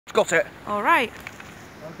Got it. All right.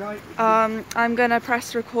 Okay. I'm gonna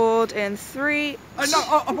press record in 3.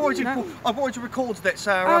 No, I've already recorded it,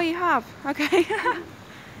 Sarah. Oh, you have? Okay.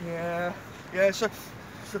 Yeah.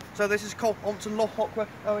 So this is Compton Lock. Where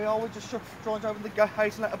we are. We're just trying to open the gate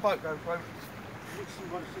and let a boat go through.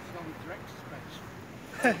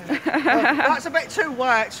 That's a bit too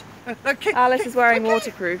wet. Alice is wearing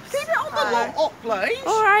waterproofs. Keep it on the lock, please.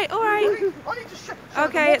 All right. I need to show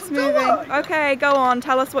Okay, it's moving. Okay, go on.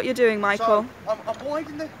 Tell us what you're doing, Michael. So, I'm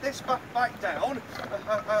winding this back down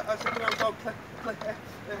as it goes on.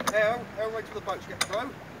 Air to the boat to get through.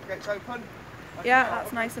 Gates open. Yeah,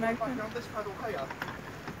 that's nice and open. Back on this pedal here.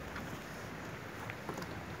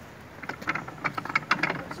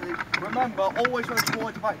 Remember, always when it's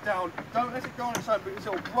wind back down, don't let it go on its own because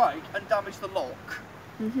it'll break and damage the lock.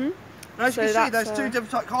 Mhm. Now, as you can see, there's two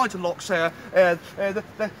different kinds of locks here.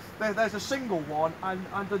 There's a single one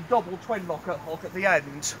and a double twin lock at the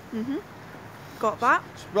end. Mhm. Got that?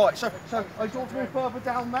 Right. So do you want to move further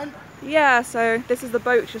down then? Yeah. So this is the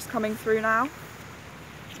boat just coming through now.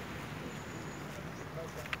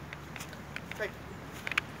 Okay.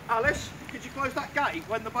 Alice, could you close that gate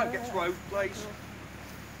when the boat gets through, please?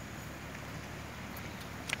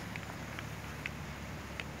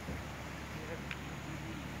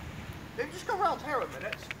 Let me just go around here a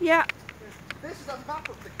minute. Yeah. This is a map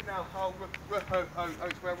of the canal we're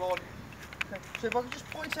on. So if I can just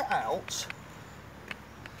point it out.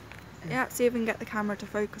 Yeah, see if we can get the camera to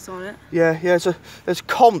focus on it. Yeah, so there's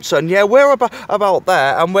Compton. Yeah, we're about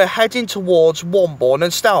there and we're heading towards Wombourne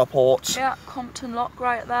and Stourport. Yeah, Compton Lock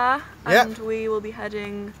right there. And we will be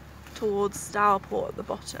heading towards Stourport at the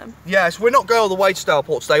bottom. Yes, we're not going all the way to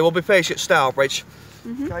Stourport today. We'll be finished at Stourbridge.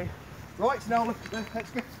 Okay. Right, now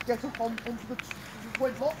let's get onto the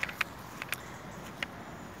twin lock.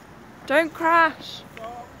 Don't crash.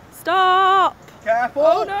 Stop. Careful,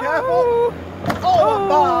 Oh, no. careful. Oh,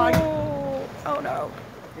 bye. Oh no.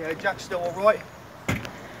 Yeah, Jack's still all right.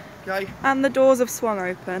 Okay. And the doors have swung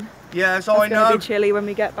open. Yes, I know. it's going to be chilly when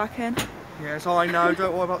we get back in. Yes, I know.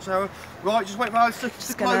 Don't worry about Sarah. Right, just wait for us to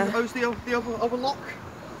close the other lock.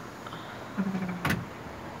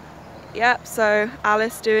 Yep, so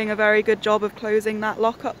Alice doing a very good job of closing that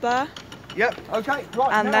lock up there. Yep, okay,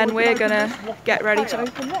 right. And then we're gonna get ready to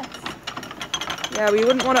open this. Yeah, we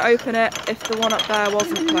wouldn't want to open it if the one up there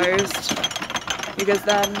wasn't closed, because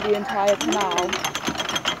then the entire canal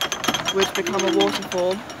would become a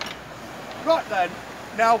waterfall. Right then,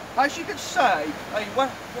 now as you can see,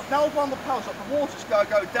 now when the power's up, the water's going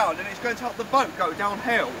to go down and it's going to help the boat go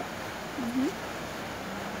downhill.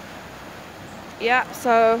 Yeah,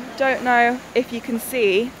 so don't know if you can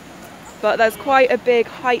see, but there's quite a big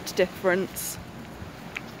height difference.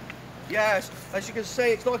 Yes, as you can see,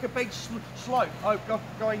 it's like a big slope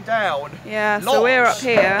going down. Yeah, so we're up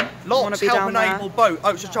here. Locks help enable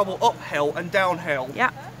boats to travel uphill and downhill. Yeah.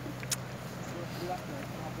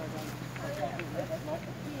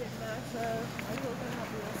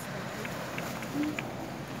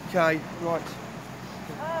 Okay, right.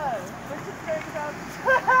 Oh, we're just going down.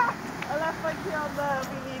 I left my key on there,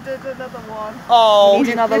 we needed another one. Oh, we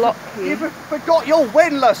need another lock key. You forgot your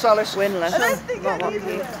windlass, Alice. Windlass. I don't think I need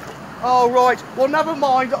it. Oh, right. Well, never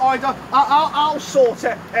mind. I'll sort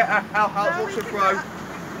it. I'll sort it through. We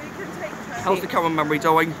can take time. How's the camera memory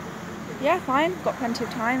doing? Yeah, fine. Got plenty of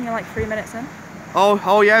time. You're like 3 minutes in.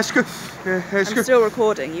 Oh yeah, it's good. Yeah, it's I'm good. still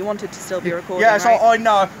recording. You wanted to still be recording, yes, right? I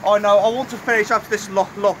know. I want to finish after this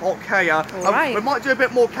lock okay. Right. We might do a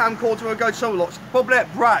bit more camcorder and go to some locks. Probably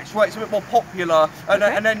at Brax, where it's a bit more popular, and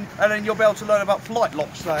then you'll be able to learn about flight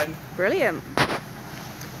locks then. Brilliant.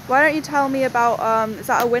 Why don't you tell me about, is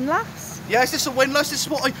that a windlass? Yes, this is a windlass. This is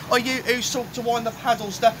what I use to wind the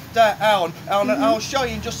paddles down. And I'll show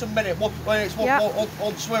you in just a minute when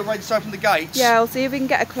once we're ready to open the gates. Yeah, we'll see if we can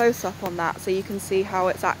get a close-up on that so you can see how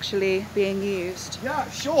it's actually being used. Yeah,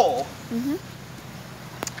 sure.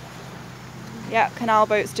 Yeah, Canal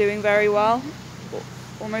Boat's doing very well.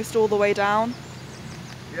 Almost all the way down.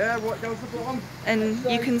 Yeah, right down to the bottom. And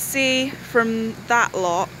you can see from that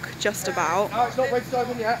lock, just about, No, it's not ready to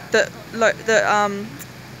open yet. that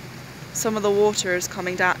some of the water is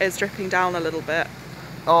dripping down a little bit.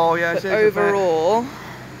 Oh yeah, but overall,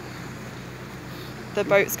 the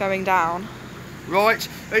boat's going down. Right,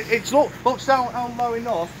 it's not down low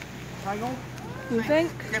enough. Hang on. You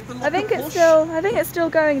think? I think it's still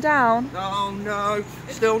going down. Oh no,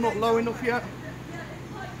 still not low enough yet.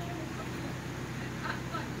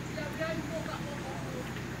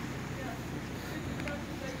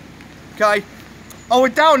 Okay. Oh, we're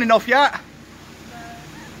down enough yet?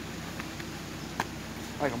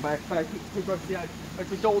 Hang on, back. Keep close to the edge.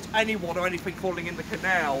 towards anyone or anything falling in the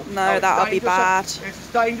canal. No, that'll be bad.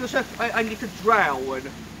 It's dangerous and you could drown.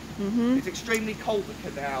 It's extremely cold, the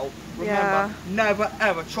canal. Remember, never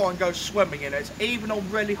ever try and go swimming in it. Even on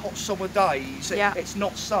really hot summer days, it's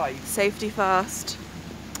not safe. Safety first.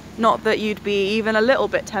 Not that you'd be even a little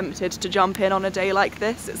bit tempted to jump in on a day like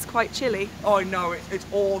this. It's quite chilly. I know, it's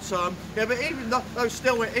autumn. Yeah, but even though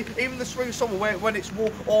still, even the spring summer when it's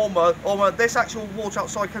warmer, this actual water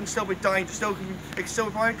outside can still be dangerous. It's still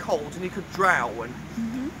very cold and you could drown.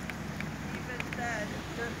 Even then,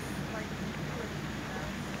 it's just like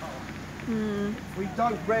We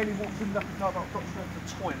don't really want to know about I've got to go to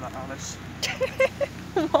the toilet, Alice.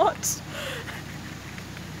 What?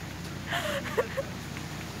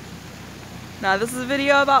 Now this is a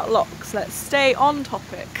video about locks. Let's stay on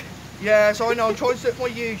topic. Yeah, so I know, I'm trying to do it for my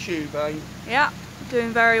YouTube, eh? Yeah,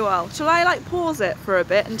 doing very well. Shall I like pause it for a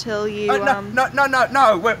bit until you No,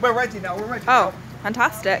 we're ready now, we're ready now. Oh,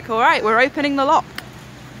 fantastic. Alright, we're opening the lock.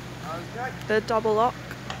 Okay. The double lock.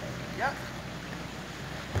 Yeah.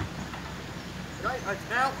 Okay, that's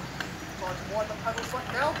now. Time to wind the paddles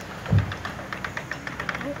back down.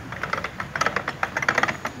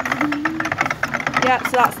 Yeah,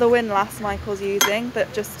 so that's the windlass Michael's using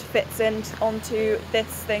that just fits onto this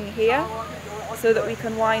thing here so that we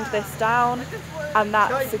can wind this down and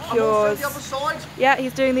that secures. The other side. Yeah,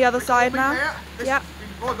 he's doing the other side now. Yeah.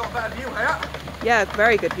 I've got a better view here. Yeah,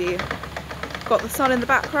 very good view. Got the sun in the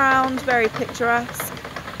background, very picturesque.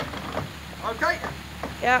 Okay.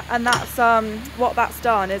 Yeah, and that's what that's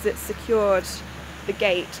done is it's secured the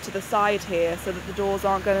gate to the side here so that the doors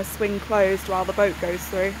aren't going to swing closed while the boat goes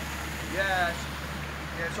through. Yes.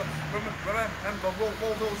 Yeah, so remember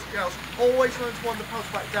all those girls always learn to wind the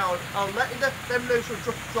paddles back down. Letting them loose or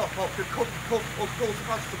drop off could cause the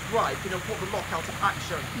paddles to break and it'll put the lock out of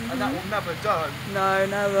action, and that will never do. No,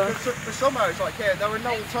 never. For some areas like here, there are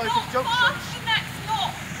no alternative junctions. the next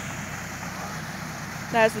lock.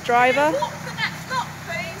 There's the driver. Walk the next lock,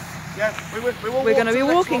 please. Yeah, We're going to be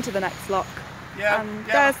walking to the next lock. Yeah, And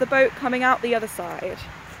there's the boat coming out the other side.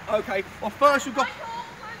 Okay, well first we've got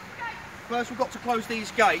to close these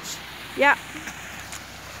gates. Yeah.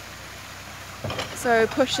 So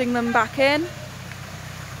pushing them back in.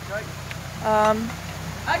 Okay. Can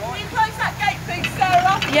you close that gate, please,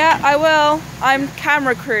 Sarah? Yeah, I will. I'm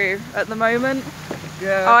camera crew at the moment.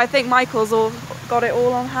 Yeah. Oh, I think Michael's got it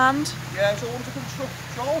all on hand. Yeah, it's all under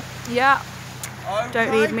control. Yeah. Okay.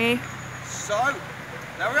 Don't need me. So,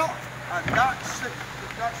 there we are. And that's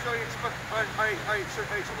showing it's on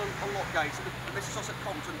a lock gate. And this is us at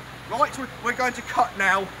Compton. Right, we're going to cut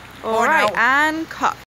now. All right, and cut.